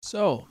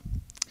So,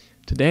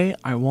 today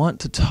I want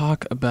to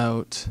talk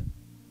about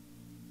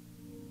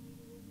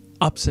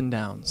ups and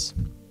downs.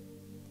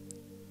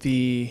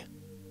 The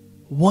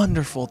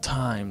wonderful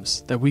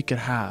times that we could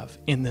have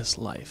in this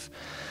life.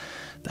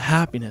 The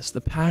happiness, the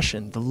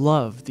passion, the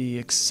love, the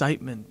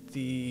excitement,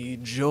 the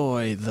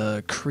joy,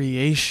 the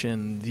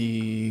creation,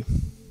 the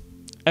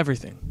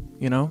everything,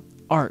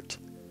 art,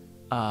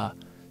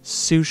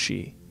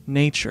 sushi,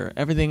 nature,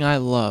 everything I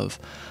love,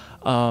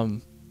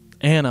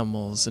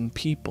 animals and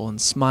people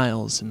and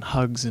smiles and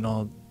hugs and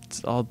all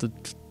the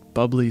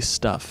bubbly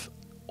stuff,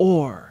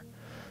 or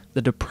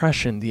the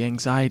depression, the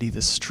anxiety,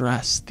 the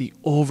stress, the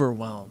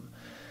overwhelm,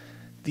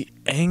 the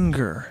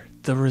anger,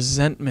 the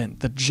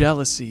resentment, the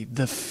jealousy,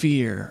 the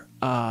fear.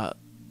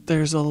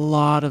 There's a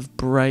lot of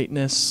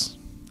brightness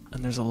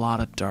and there's a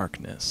lot of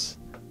darkness.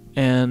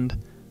 And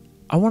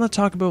I want to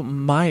talk about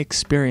my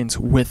experience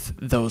with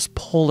those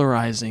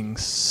polarizing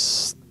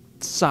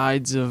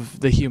sides of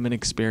the human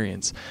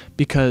experience,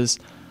 because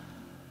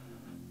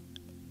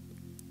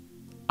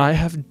I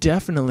have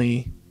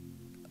definitely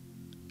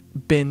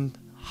been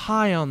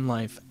high on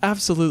life,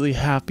 absolutely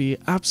happy,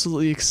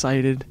 absolutely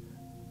excited,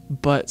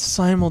 but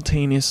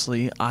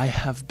simultaneously I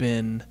have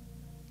been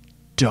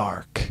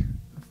dark,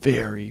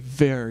 very,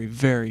 very,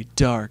 very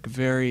dark,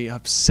 very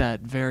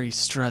upset, very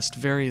stressed,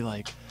 very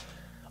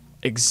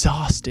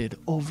exhausted,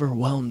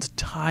 overwhelmed,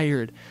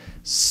 tired,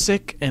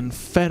 sick and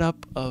fed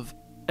up of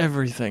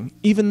everything,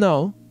 even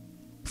though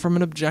from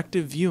an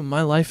objective view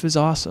my life is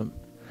awesome,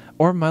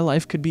 or my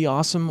life could be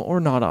awesome or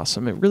not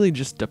awesome. It really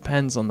just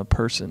depends on the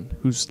person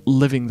who's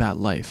living that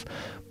life.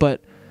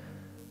 But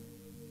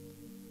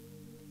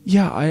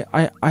yeah,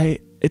 I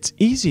it's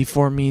easy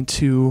for me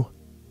to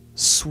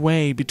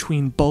sway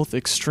between both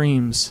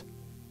extremes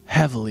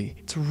heavily.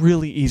 It's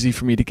really easy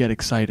for me to get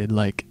excited.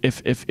 Like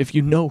if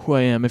you know who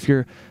I am, if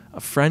you're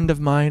a friend of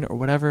mine or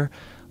whatever,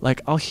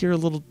 I'll hear a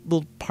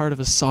little part of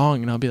a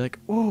song and I'll be like,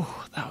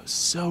 "Oh, that was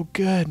so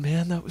good,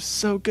 man. That was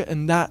so good."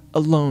 And that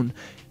alone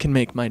can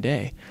make my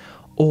day.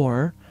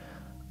 Or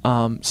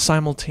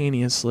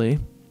simultaneously,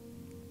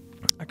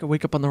 I could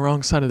wake up on the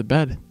wrong side of the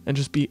bed and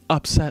just be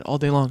upset all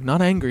day long.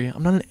 Not angry.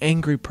 I'm not an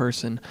angry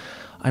person.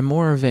 I'm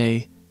more of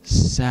a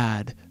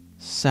sad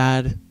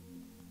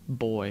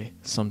boy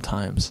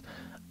sometimes.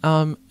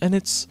 And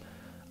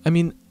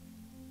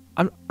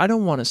I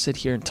don't want to sit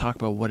here and talk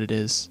about what it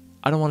is.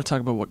 I don't want to talk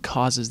about what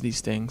causes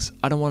these things.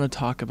 I don't want to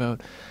talk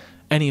about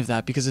any of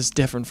that because it's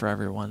different for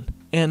everyone.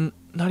 And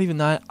not even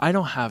that, I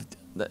don't have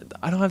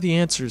the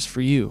answers for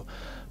you.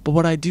 But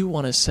what I do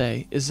want to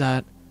say is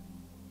that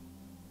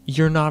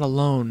you're not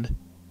alone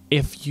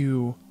if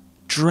you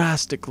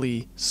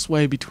drastically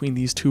sway between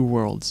these two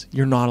worlds.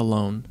 You're not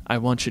alone. I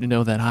want you to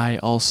know that I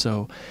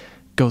also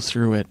go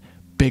through it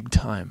big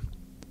time.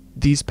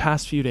 These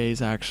past few days,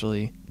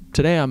 actually,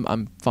 today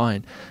I'm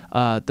fine.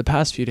 The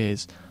past few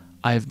days,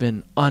 I've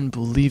been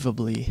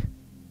unbelievably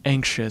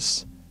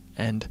anxious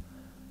and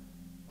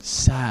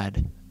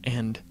sad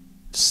and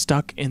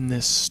stuck in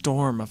this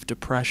storm of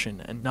depression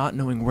and not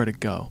knowing where to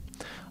go.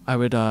 I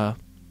would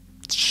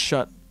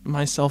shut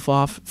myself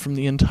off from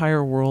the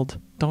entire world.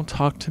 Don't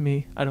talk to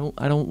me. I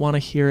don't want to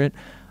hear it.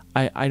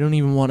 I don't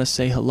even want to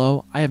say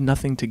hello. I have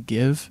nothing to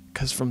give,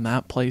 because from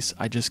that place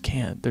I just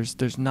can't.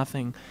 There's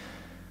nothing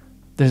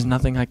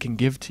I can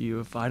give to you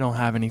if I don't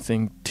have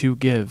anything to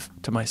give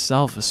to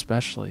myself,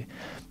 especially.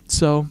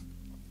 So,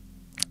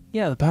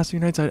 yeah, the past few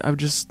nights I would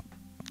just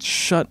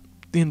shut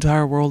the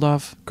entire world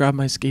off, grab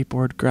my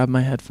skateboard, grab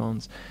my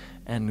headphones,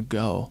 and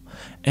go.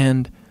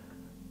 And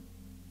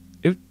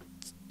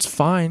it's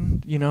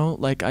fine,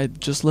 I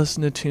just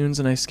listen to tunes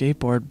and I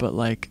skateboard, but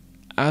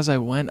as I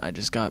went, I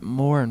just got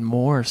more and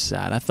more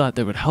sad. I thought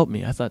that would help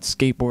me. I thought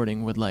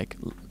skateboarding would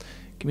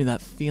give me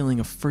that feeling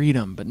of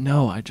freedom, but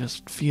no, I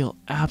just feel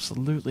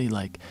absolutely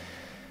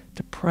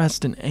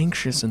depressed and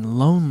anxious and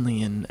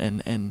lonely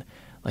and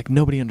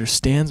nobody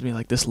understands me,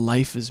 this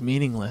life is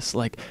meaningless.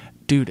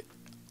 Dude,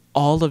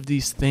 all of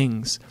these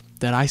things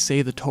that I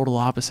say the total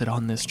opposite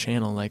on this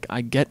channel,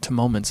 I get to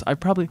moments. I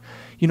probably,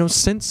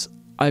 since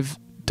I've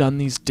done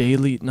these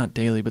not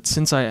daily, but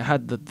since I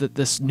had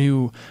this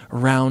new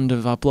round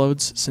of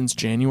uploads since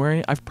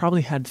January, I've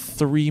probably had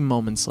 3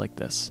 moments like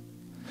this.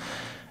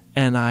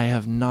 And I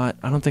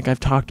don't think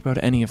I've talked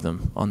about any of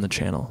them on the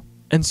channel.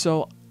 And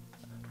so,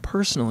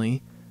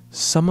 personally,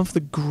 some of the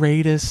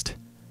greatest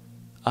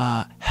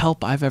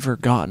help I've ever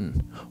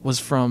gotten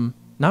was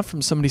not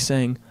from somebody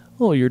saying,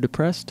 "Oh, you're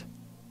depressed?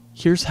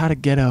 Here's how to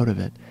get out of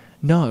it."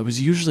 No, it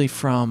was usually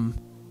from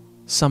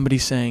somebody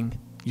saying,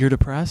 "You're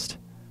depressed?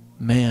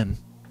 Man,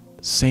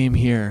 same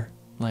here."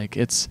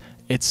 It's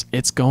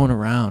going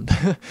around.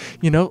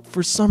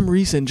 For some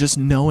reason, just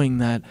knowing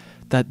that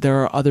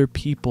there are other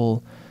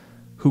people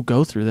who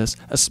go through this,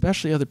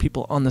 especially other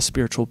people on the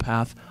spiritual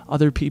path,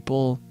 other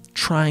people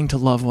trying to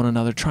love one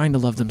another, trying to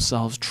love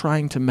themselves,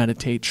 trying to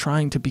meditate,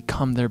 trying to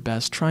become their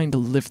best, trying to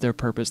live their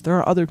purpose. There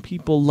are other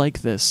people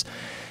like this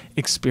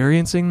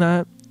experiencing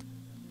that.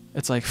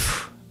 It's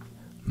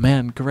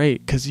man,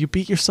 great, because you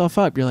beat yourself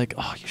up. You're like,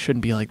 "Oh, you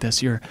shouldn't be like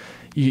this. You're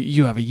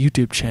You have a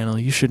YouTube channel.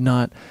 You should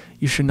not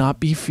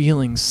be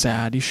feeling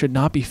sad. You should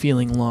not be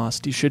feeling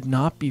lost. You should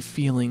not be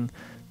feeling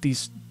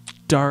these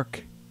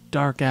dark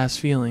ass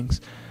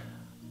feelings.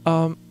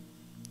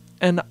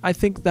 And I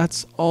think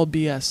that's all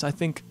BS. I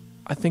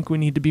think we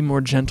need to be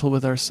more gentle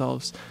with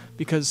ourselves,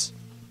 because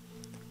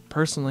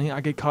personally,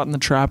 I get caught in the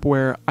trap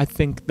where I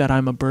think that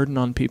I'm a burden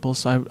on people,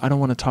 so I don't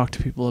want to talk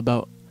to people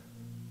about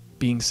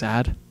being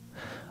sad.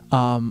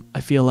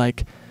 I feel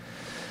like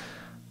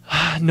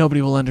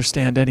nobody will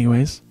understand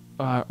anyways,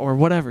 or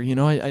whatever, you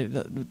know.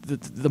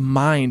 The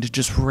mind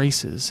just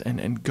races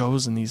and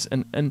goes in these,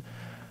 and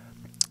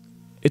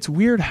it's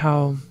weird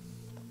how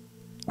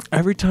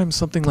every time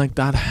something like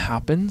that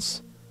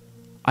happens,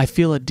 I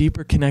feel a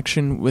deeper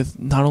connection with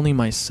not only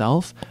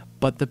myself,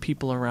 but the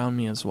people around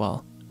me as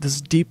well.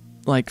 This deep,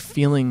 like,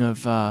 feeling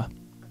of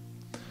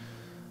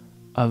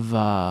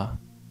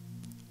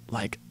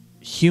like,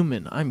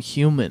 human. I'm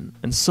human,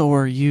 and so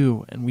are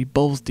you, and we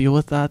both deal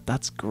with that.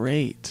 That's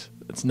great.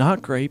 It's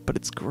not great, but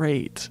it's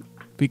great,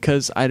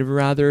 because I'd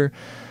rather,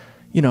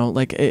 you know,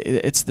 like,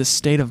 it's this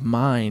state of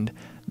mind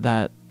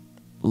that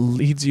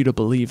leads you to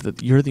believe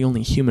that you're the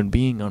only human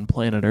being on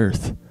planet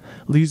Earth.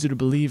 Leads you to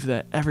believe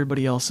that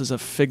everybody else is a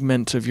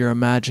figment of your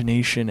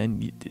imagination,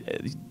 and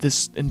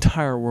this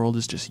entire world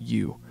is just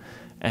you,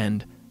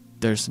 and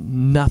there's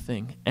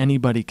nothing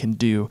anybody can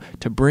do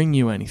to bring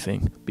you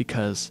anything,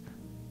 because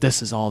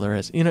this is all there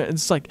is. You know,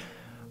 it's like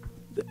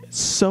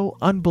so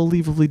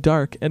unbelievably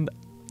dark, and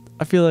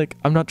I feel like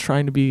I'm not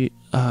trying to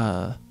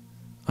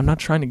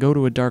go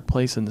to a dark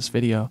place in this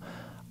video.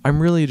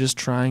 I'm really just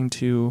trying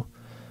to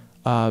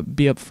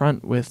be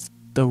upfront with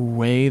the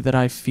way that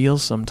I feel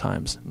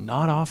sometimes.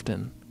 Not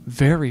often,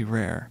 very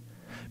rare,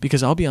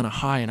 because I'll be on a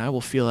high and I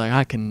will feel like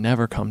I can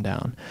never come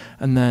down,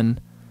 and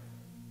then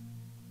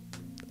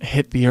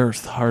hit the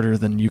earth harder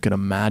than you could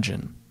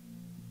imagine.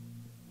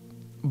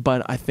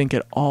 But I think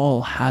it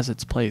all has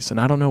its place,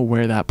 and I don't know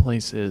where that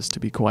place is, to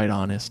be quite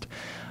honest.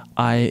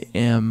 I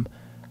am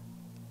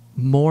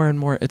more and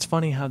more, it's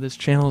funny how this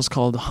channel is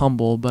called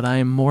Humble, but I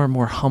am more and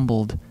more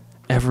humbled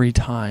every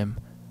time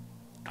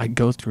I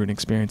go through an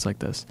experience like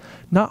this.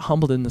 Not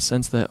humbled in the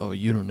sense that, oh,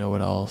 you don't know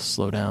it all,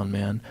 slow down,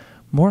 man.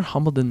 More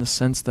humbled in the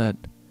sense that,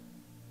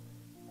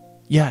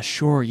 yeah,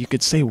 sure, you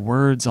could say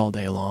words all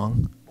day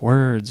long.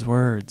 Words.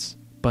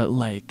 But,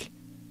 like,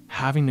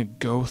 having to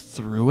go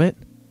through it,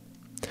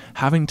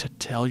 having to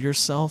tell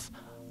yourself,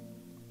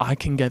 I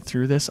can get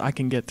through this,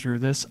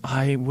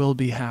 I will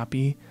be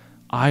happy,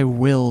 I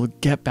will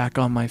get back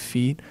on my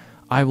feet,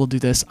 I will do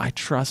this, I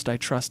trust,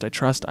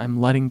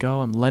 I'm letting go,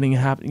 I'm letting it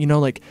happen. You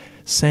know, like,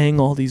 saying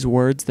all these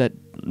words that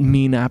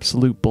mean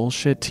absolute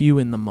bullshit to you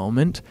in the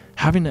moment,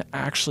 having to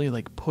actually,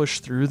 like, push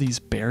through these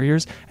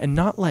barriers and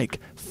not, like,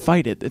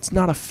 fight it. It's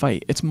not a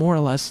fight. It's more or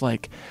less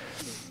like,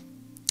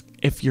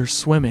 if you're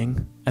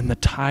swimming and the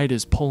tide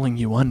is pulling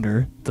you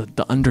under,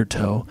 the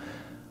undertow,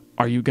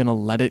 are you going to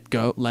let it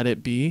go, let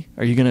it be?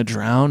 Are you going to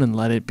drown and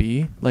let it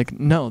be? Like,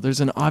 no,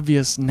 there's an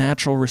obvious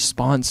natural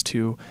response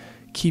to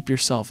keep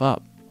yourself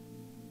up.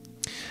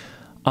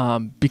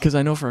 Because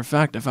I know for a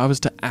fact, if I was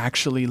to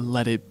actually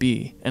let it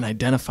be and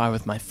identify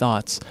with my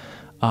thoughts,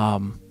 I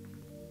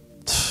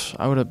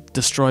would have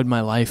destroyed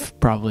my life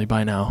probably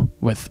by now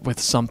with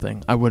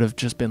something. I would have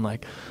just been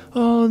like,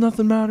 oh,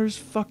 nothing matters,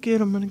 fuck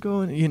it, I'm gonna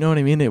go, and you know what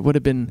I mean? It would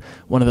have been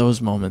one of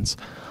those moments.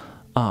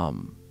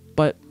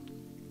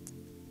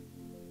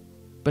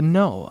 But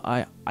no,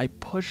 I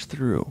push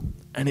through,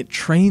 and it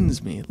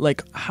trains me.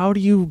 Like, how do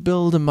you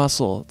build a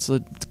muscle? It's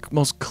the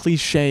most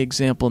cliche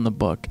example in the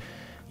book.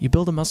 You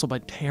build a muscle by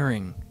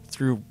tearing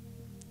through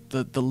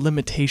the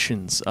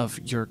limitations of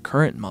your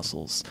current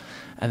muscles.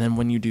 And then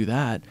when you do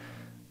that,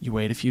 you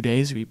wait a few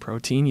days, you eat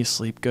protein, you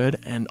sleep good,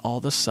 and all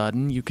of a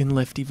sudden you can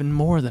lift even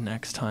more the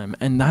next time.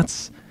 And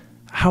that's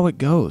how it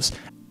goes.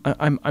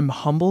 I'm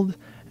humbled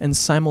and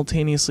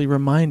simultaneously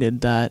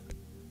reminded that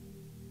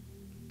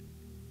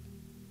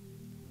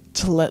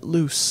to let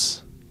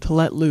loose.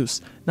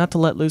 Not to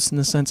let loose in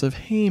the sense of,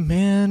 hey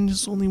man,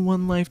 there's only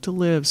one life to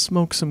live,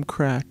 smoke some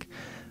crack.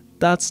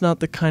 That's not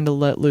the kind of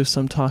let loose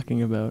I'm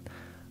talking about.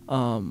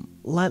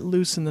 Let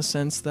loose in the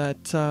sense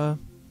that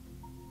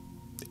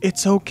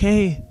it's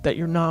okay that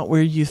you're not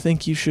where you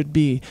think you should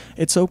be.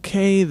 It's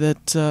okay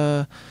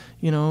that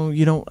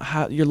you don't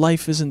have, your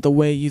life isn't the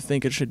way you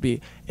think it should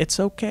be. It's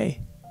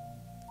okay.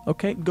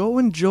 Okay, go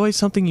enjoy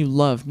something you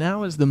love.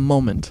 Now is the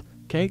moment.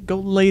 Okay, go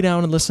lay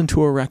down and listen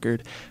to a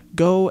record.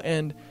 Go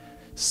and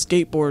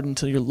skateboard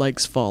until your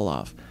legs fall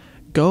off.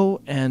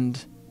 Go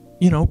and,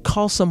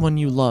 call someone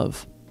you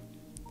love.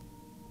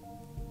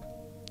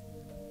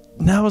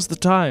 Now is the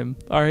time.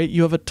 All right,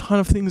 you have a ton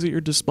of things at your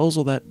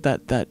disposal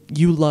that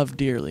you love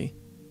dearly.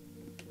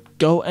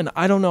 Go, and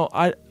I don't know.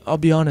 I'll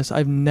be honest.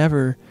 I've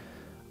never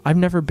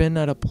been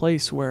at a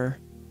place where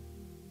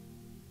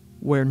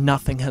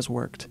nothing has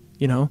worked.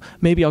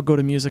 Maybe I'll go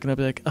to music and I'll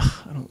be like,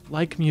 ugh, I don't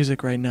like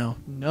music right now.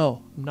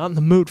 No, I'm not in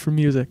the mood for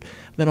music.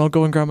 Then I'll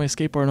go and grab my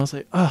skateboard and I'll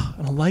say, ugh,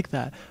 I don't like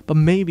that. But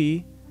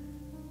maybe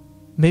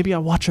I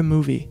watch a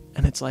movie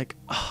and it's like,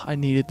 oh, I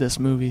needed this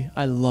movie.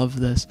 I love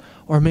this.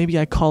 Or maybe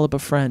I call up a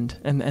friend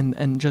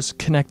and just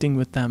connecting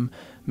with them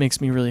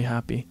makes me really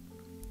happy.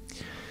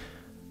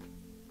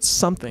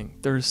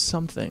 There's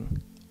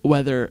something,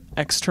 whether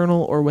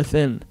external or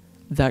within,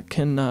 that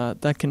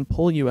can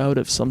pull you out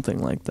of something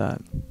like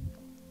that.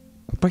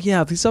 But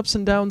yeah, these ups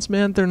and downs,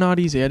 man, they're not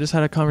easy. I just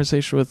had a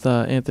conversation with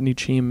Anthony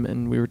Cheam,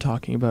 and we were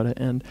talking about it,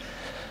 and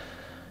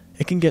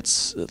it can get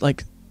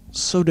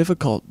so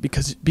difficult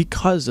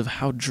because of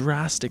how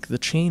drastic the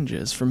change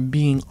is from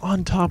being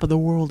on top of the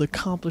world,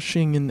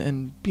 accomplishing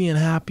and being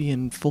happy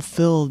and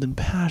fulfilled and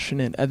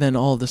passionate, and then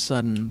all of a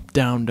sudden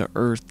down to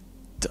earth,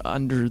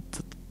 under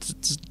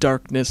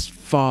darkness,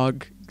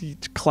 fog,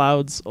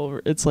 clouds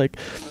over. It's like,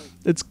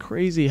 it's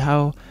crazy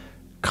how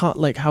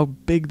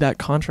big that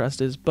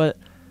contrast is. But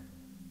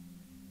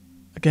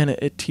again,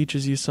 it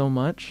teaches you so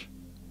much,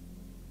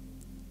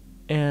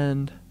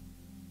 and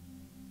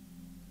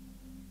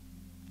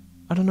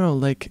I don't know,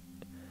 like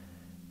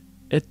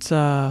it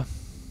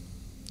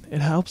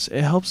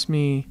helps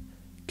me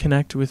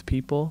connect with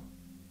people,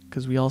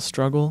 because we all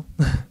struggle.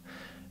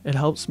 It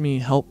helps me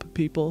help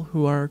people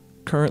who are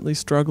currently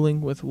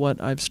struggling with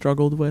what I've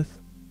struggled with,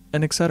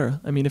 and etc.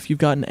 I mean, if you've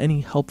gotten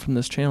any help from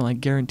this channel, I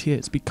guarantee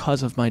it's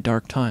because of my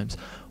dark times.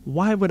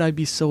 Why would I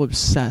be so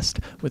obsessed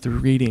with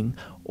reading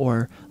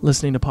or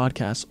listening to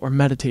podcasts or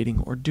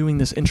meditating or doing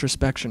this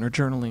introspection or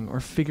journaling or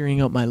figuring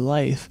out my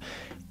life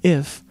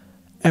if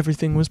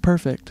everything was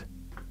perfect?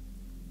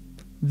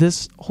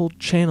 This whole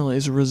channel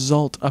is a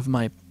result of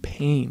my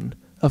pain,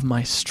 of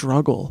my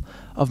struggle,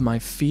 of my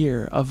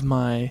fear, of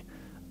my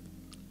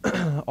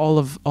all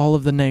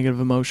of the negative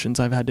emotions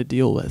I've had to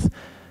deal with.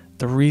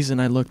 The reason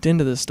I looked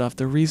into this stuff,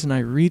 the reason I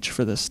reach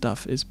for this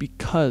stuff, is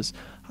because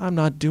I'm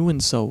not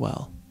doing so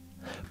well.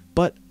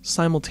 But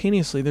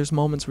simultaneously, there's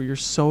moments where you're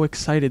so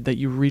excited that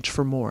you reach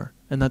for more,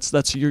 and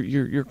that's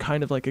you're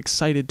kind of like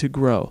excited to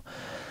grow.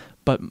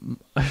 But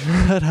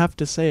I'd have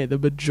to say the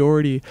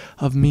majority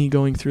of me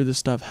going through this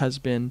stuff has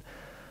been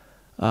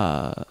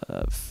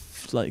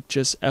like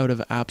just out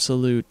of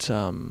absolute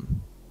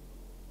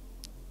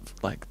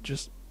like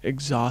just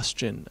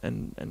exhaustion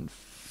and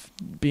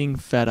being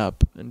fed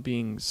up and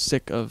being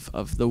sick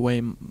of the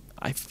way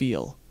I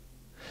feel,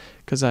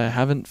 because I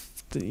haven't,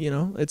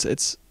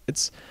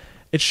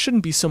 it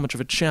shouldn't be so much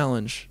of a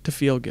challenge to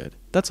feel good.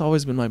 That's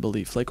always been my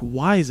belief. Like,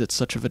 why is it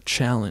such of a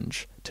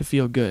challenge to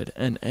feel good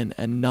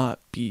and not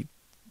be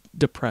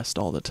depressed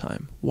all the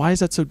time? Why is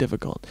that so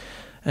difficult?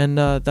 And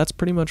that's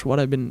pretty much what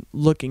I've been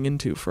looking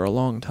into for a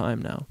long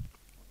time now.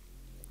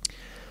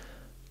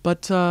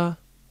 But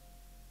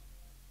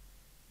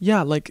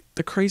yeah, like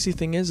the crazy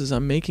thing is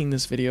I'm making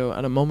this video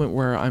at a moment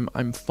where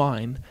I'm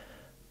fine,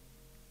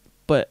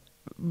 but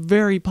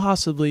very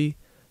possibly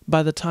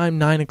by the time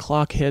 9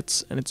 o'clock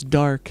hits and it's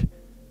dark,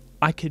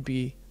 I could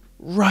be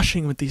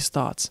rushing with these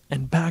thoughts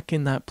and back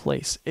in that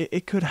place.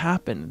 It could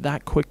happen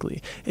that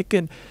quickly. It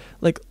could,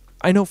 like,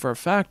 I know for a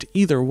fact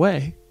either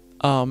way,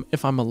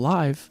 if I'm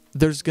alive,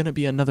 there's going to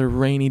be another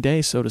rainy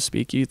day, so to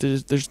speak.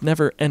 There's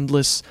never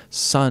endless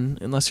sun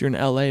unless you're in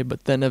LA,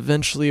 but then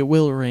eventually it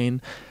will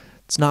rain.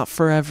 It's not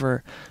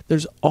forever.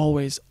 There's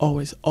always,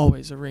 always,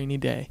 always a rainy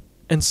day.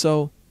 And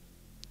so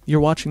you're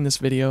watching this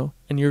video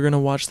and you're going to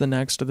watch the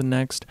next or the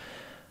next.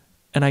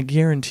 And I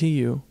guarantee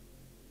you,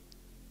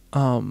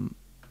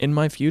 in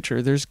my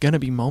future, there's going to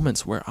be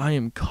moments where I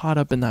am caught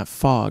up in that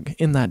fog,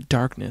 in that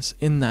darkness,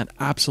 in that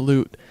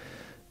absolute.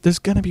 There's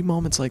going to be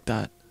moments like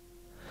that.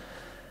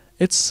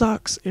 It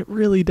sucks. It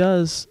really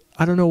does.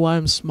 I don't know why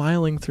I'm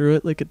smiling through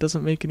it. Like, it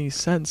doesn't make any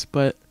sense,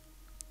 but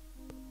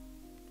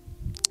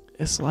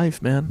it's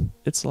life, man.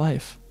 It's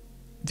life.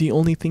 The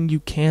only thing you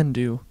can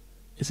do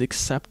is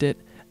accept it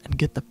and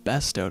get the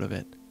best out of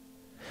it.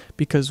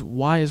 Because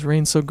why is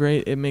rain so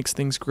great? It makes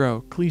things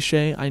grow.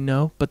 Cliche, I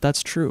know, but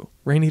that's true.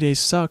 Rainy days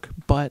suck,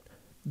 but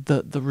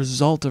the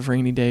result of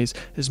rainy days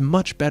is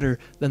much better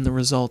than the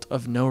result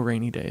of no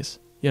rainy days.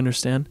 You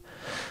understand?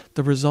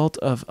 The result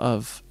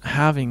of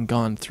having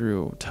gone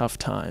through tough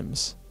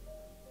times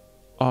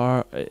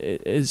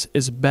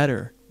is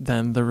better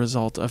than the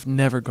result of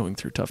never going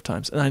through tough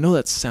times. And I know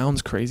that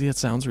sounds crazy, it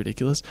sounds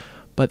ridiculous,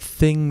 but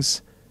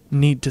things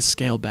need to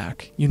scale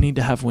back. You need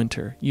to have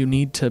winter. You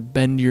need to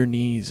bend your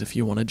knees if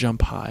you want to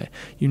jump high.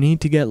 You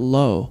need to get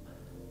low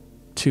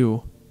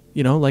to,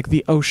 like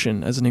the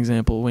ocean as an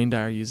example, Wayne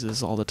Dyer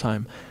uses all the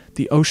time.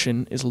 The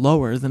ocean is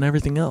lower than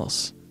everything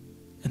else.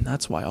 And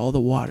that's why all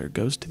the water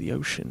goes to the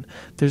ocean.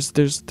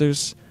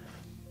 There's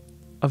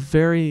a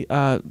very,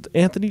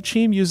 Anthony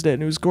Cheam used it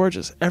and it was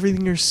gorgeous.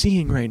 Everything you're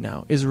seeing right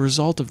now is a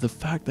result of the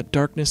fact that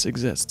darkness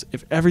exists.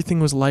 If everything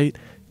was light,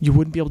 you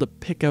wouldn't be able to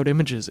pick out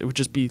images. It would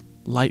just be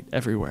light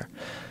everywhere.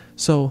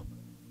 So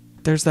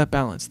there's that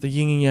balance. The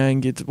yin and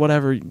yang, it's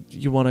whatever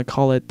you want to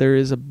call it. There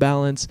is a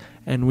balance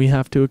and we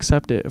have to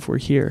accept it if we're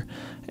here.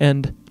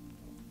 And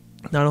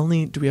not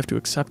only do we have to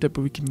accept it,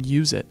 but we can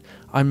use it.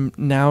 I'm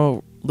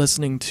now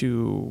listening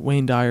to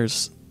Wayne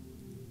Dyer's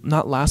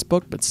not last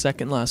book, but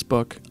second last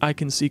book. I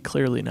can see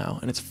clearly now.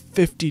 And it's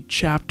 50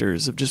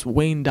 chapters of just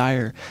Wayne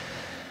Dyer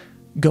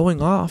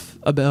going off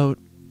about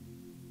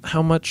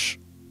how much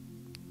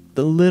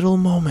the little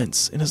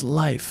moments in his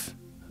life,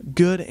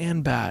 good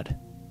and bad,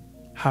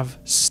 have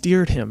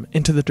steered him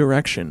into the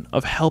direction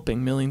of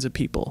helping millions of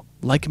people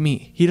like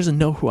me. He doesn't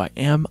know who I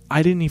am.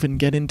 I didn't even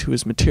get into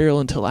his material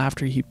until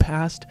after he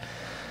passed.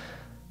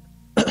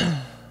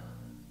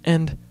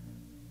 And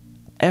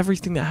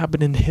everything that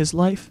happened in his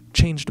life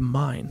changed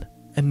mine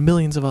and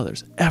millions of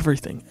others.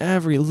 Everything,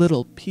 every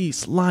little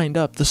piece lined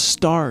up. The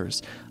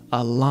stars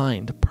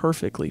aligned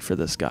perfectly for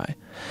this guy.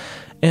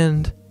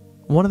 And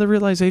one of the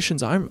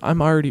realizations I'm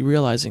already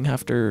realizing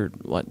after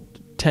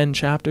 10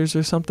 chapters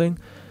or something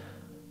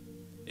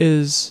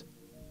is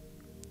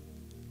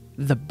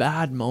the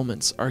bad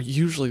moments are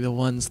usually the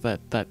ones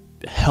that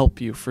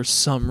help you for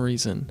some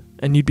reason,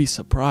 and you'd be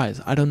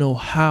surprised. I don't know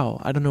how,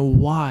 I don't know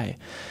why,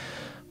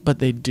 but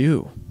they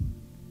do.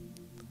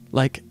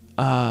 Like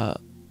the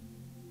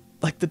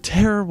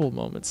terrible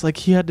moments, like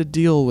he had to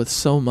deal with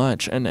so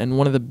much, and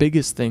one of the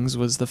biggest things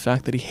was the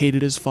fact that he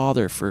hated his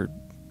father for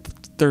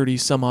 30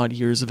 some odd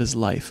years of his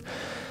life.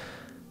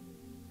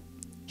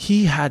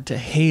 He had to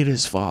hate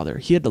his father.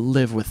 He had to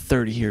live with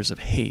 30 years of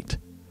hate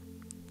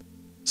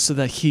so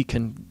that he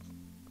can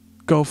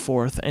go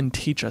forth and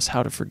teach us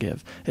how to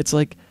forgive. It's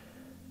like,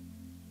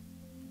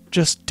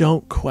 just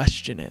don't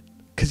question it,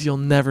 because you'll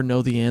never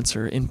know the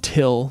answer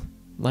until,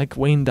 like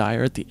Wayne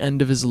Dyer at the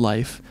end of his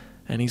life,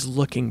 and he's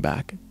looking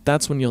back.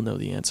 That's when you'll know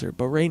the answer.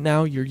 But right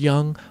now, you're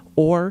young,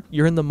 or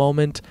you're in the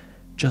moment.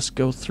 Just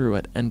go through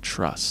it and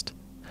trust.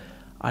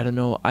 I don't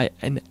know.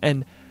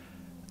 And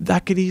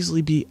that could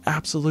easily be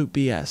absolute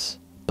BS.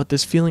 But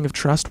this feeling of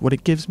trust, what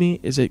it gives me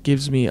is it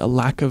gives me a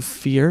lack of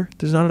fear.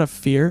 There's not enough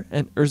fear,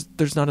 or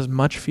there's not as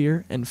much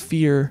fear. And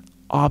fear,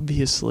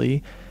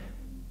 obviously,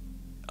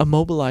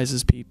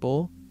 immobilizes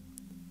people.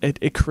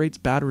 It creates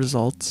bad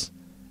results.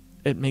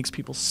 It makes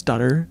people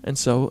stutter. And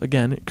so,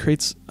 again, it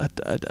creates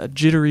a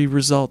jittery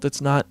result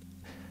that's not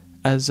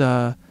as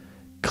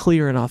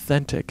clear and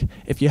authentic.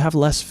 If you have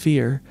less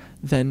fear,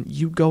 then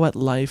you go at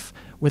life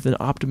with an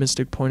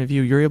optimistic point of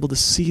view. You're able to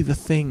see the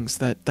things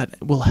that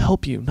will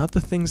help you, not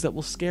the things that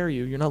will scare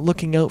you. You're not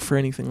looking out for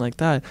anything like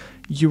that.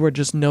 You are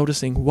just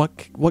noticing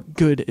what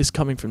good is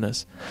coming from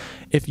this.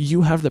 If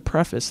you have the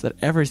preface that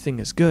everything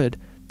is good,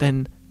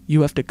 then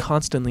you have to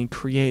constantly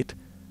create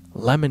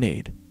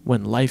lemonade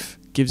when life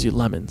gives you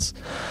lemons.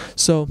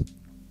 So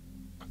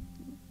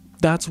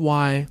that's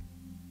why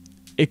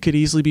it could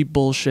easily be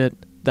bullshit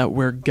that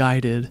we're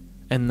guided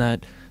and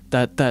that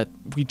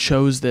we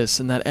chose this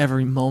and that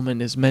every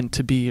moment is meant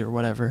to be or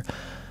whatever.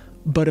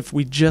 But if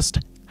we just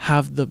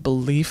have the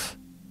belief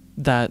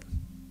that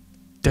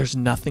there's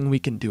nothing we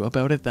can do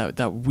about it,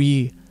 that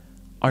we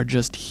are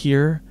just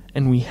here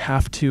and we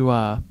have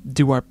to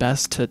do our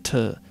best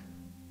to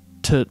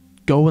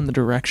go in the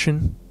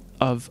direction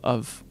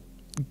of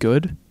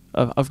good,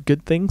 of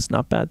good things,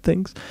 not bad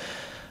things,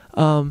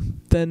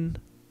 then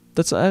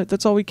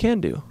that's all we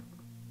can do.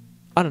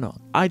 I don't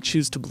know. I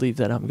choose to believe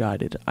that I'm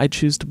guided. I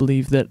choose to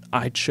believe that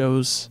I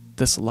chose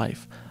this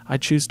life. I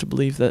choose to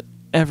believe that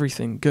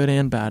everything, good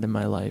and bad in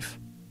my life,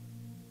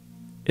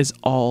 is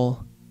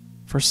all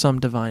for some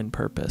divine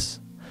purpose.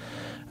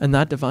 And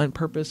that divine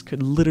purpose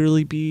could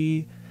literally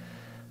be,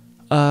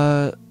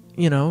 20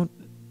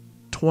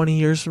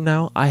 years from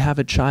now, I have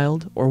a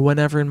child, or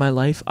whenever in my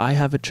life I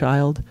have a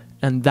child,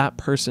 and that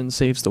person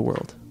saves the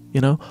world,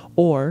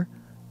 Or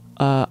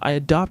I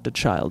adopt a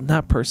child and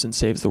that person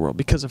saves the world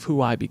because of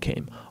who I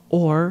became.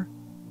 Or,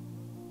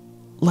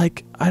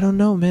 I don't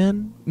know,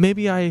 man.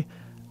 Maybe I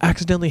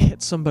accidentally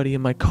hit somebody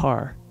in my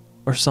car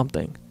or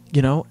something,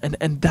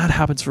 and that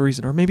happens for a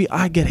reason. Or maybe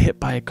I get hit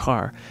by a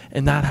car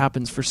and that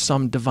happens for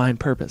some divine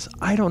purpose.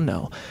 I don't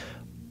know.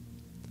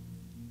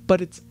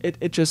 But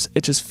it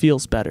just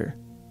feels better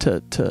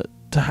to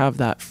have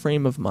that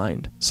frame of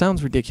mind.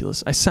 Sounds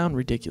ridiculous. I sound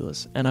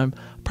ridiculous, and I'm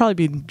probably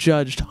being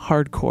judged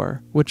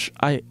hardcore, which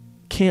I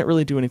can't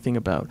really do anything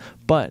about.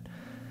 But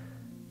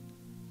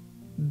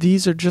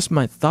these are just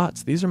my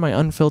thoughts. These are my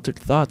unfiltered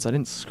thoughts. I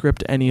didn't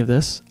script any of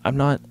this. I'm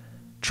not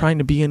trying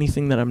to be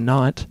anything that I'm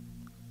not.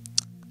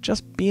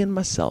 Just being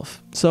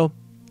myself. So,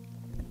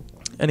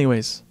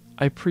 anyways,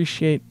 I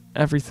appreciate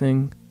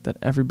everything that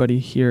everybody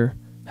here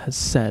has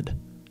said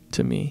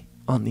to me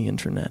on the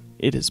internet.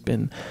 It has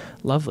been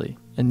lovely.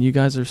 And you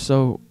guys are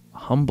so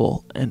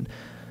humble. And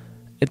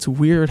it's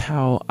weird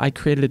how I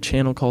created a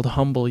channel called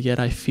Humble, yet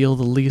I feel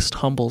the least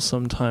humble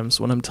sometimes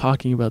when I'm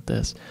talking about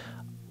this.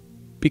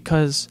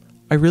 Because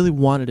I really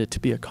wanted it to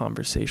be a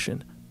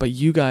conversation. But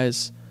you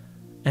guys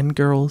and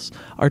girls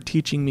are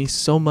teaching me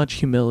so much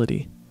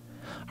humility.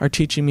 Are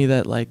teaching me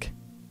that,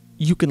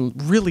 you can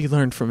really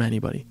learn from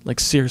anybody.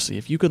 Seriously,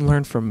 if you can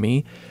learn from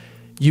me,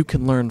 you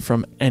can learn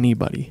from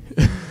anybody.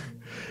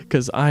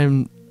 Because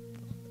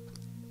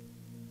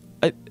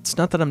it's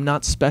not that I'm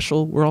not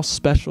special. We're all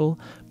special.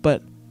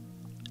 But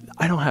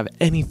I don't have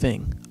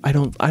anything. I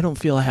don't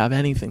feel I have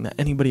anything that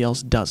anybody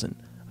else doesn't.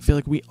 I feel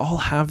like we all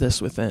have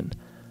this within.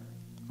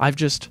 I've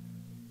just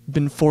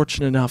been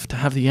fortunate enough to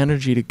have the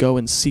energy to go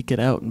and seek it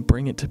out and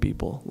bring it to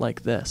people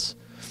like this.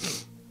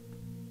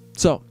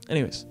 So,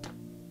 anyways,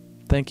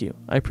 thank you.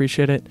 I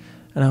appreciate it.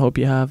 and I hope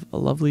you have a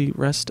lovely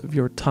rest of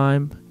your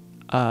time,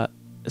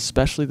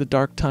 especially the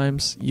dark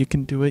times. You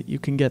can do it, you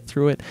can get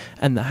through it,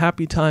 and the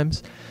happy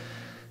times,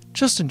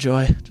 just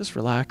enjoy, just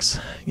relax,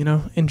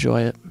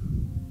 enjoy it.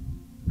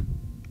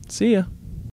 See ya.